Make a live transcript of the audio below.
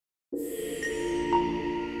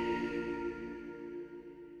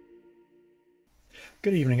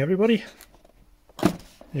Good evening, everybody.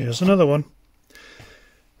 Here's another one.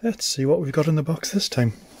 Let's see what we've got in the box this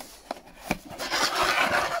time.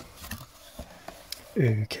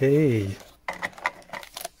 Okay,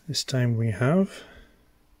 this time we have,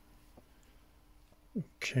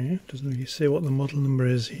 okay, doesn't really say what the model number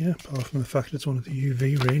is here, apart from the fact it's one of the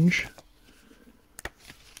UV range.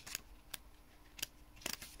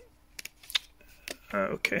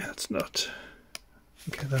 Okay, that's not,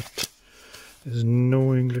 okay, that there's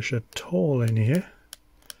no English at all in here.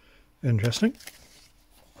 Interesting.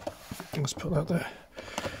 Let's put that there.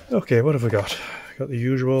 Okay, what have we got? Got the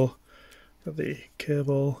usual, got the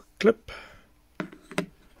cable clip.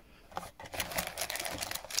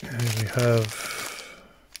 And we have,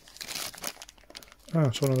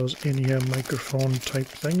 it's one of those in-ear microphone type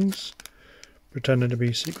things, pretending to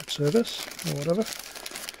be Secret Service or whatever.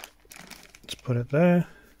 Let's put it there.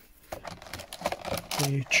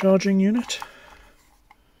 The charging unit.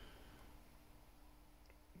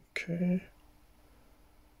 Okay.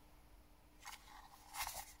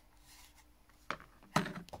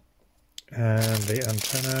 And the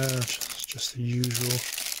antenna, which is just the usual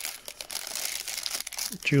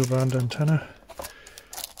dual band antenna.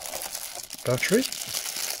 Battery.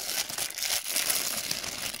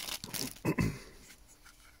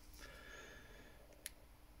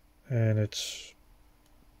 And it's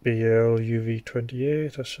BL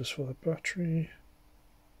UV-28, that's just for the battery.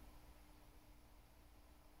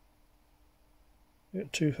 Yeah,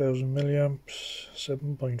 2000 milliamps,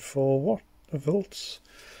 7.4 volts.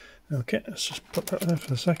 Okay, let's just put that there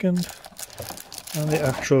for a second. And the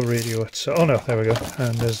actual radio itself. Oh no, there we go.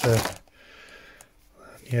 And there's the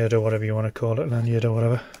lanyard or whatever you want to call it, lanyard or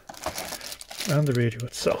whatever. And the radio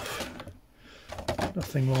itself.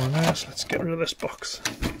 Nothing more on this. Let's get rid of this box.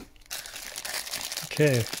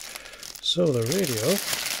 Okay, so the radio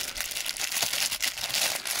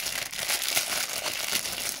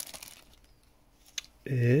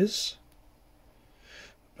is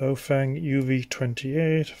Baofeng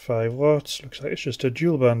UV-28, 5 watts. Looks like it's just a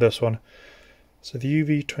dual band, this one. So the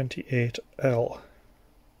UV-28L.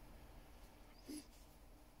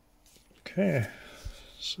 Okay,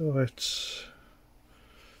 so it's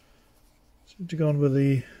seems to go on with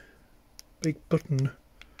the big button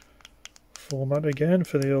format again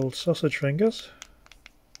for the old sausage fingers.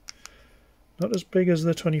 Not as big as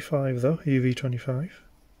the 25 though, UV-25.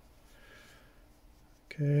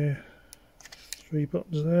 Okay, 3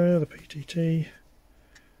 buttons there, the PTT.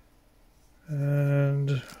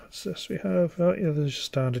 And what's this we have? Oh yeah, there's a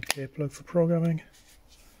standard K plug for programming.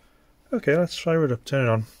 Okay, let's fire it up, turn it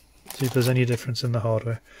on, see if there's any difference in the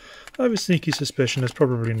hardware. I have a sneaky suspicion there's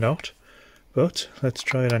probably not, but let's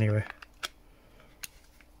try it anyway.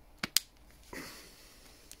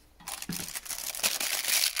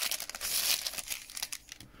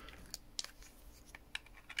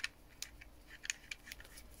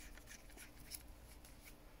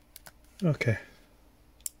 Okay.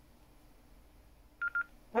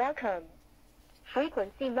 Welcome.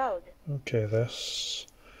 Frequency mode. Okay, this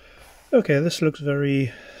looks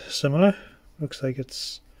very similar. Looks like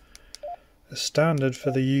it's a standard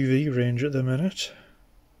for the UV range at the minute.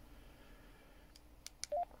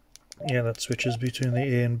 Yeah, that switches between the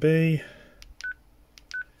A and B.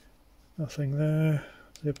 Nothing there.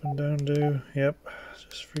 The up and down do. Yep,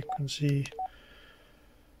 just frequency.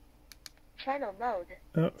 Channel mode.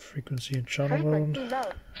 Oh, frequency and channel mode.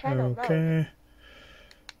 Channel okay.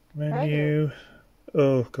 mode. Menu.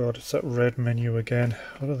 Oh god, it's that red menu again.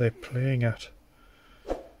 What are they playing at?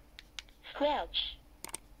 Squelch.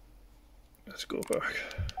 Let's go back.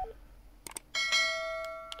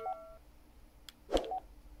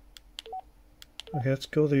 Okay, let's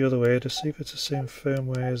go the other way to see if it's the same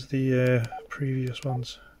firmware as the previous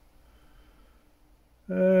ones.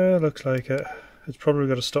 Looks like it. It's probably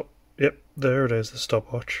got to stop. Yep, there it is, the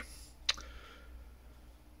stopwatch.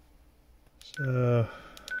 So,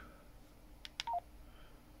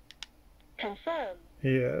 Confirm.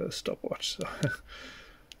 yeah, the stopwatch. So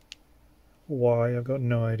why? I've got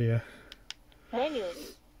no idea. Menu.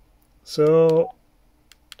 So,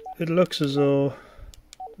 it looks as though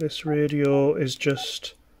this radio is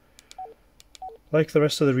just like the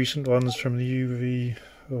rest of the recent ones from the UV.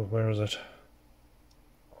 Oh, where is it?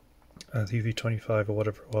 The UV-25 or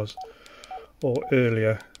whatever it was, or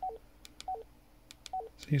earlier.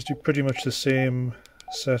 Seems to be pretty much the same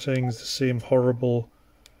settings, the same horrible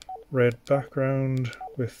red background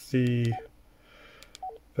with the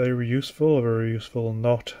very useful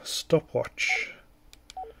not stopwatch.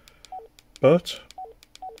 But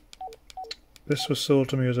This was sold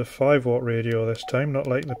to me as a 5-watt radio this time, not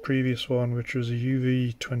like the previous one, which was a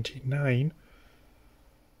UV-29.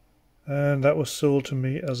 And that was sold to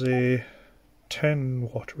me as a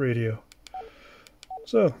 10-watt radio.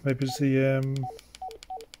 So maybe it's the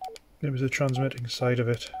transmitting side of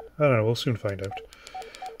it. I don't know, we'll soon find out.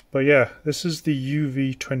 But yeah, this is the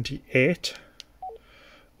UV-28,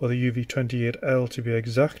 or the UV-28L to be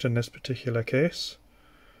exact in this particular case.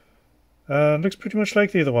 And looks pretty much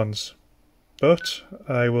like the other ones. But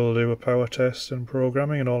I will do a power test and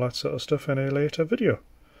programming and all that sort of stuff in a later video.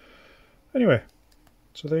 Anyway,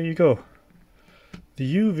 so there you go.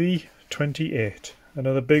 The UV-28.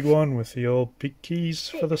 Another big one with the old big keys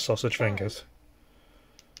for the sausage fingers.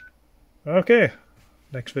 Okay,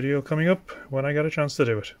 next video coming up when I get a chance to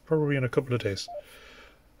do it. Probably in a couple of days.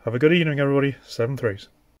 Have a good evening everybody. 7 threes.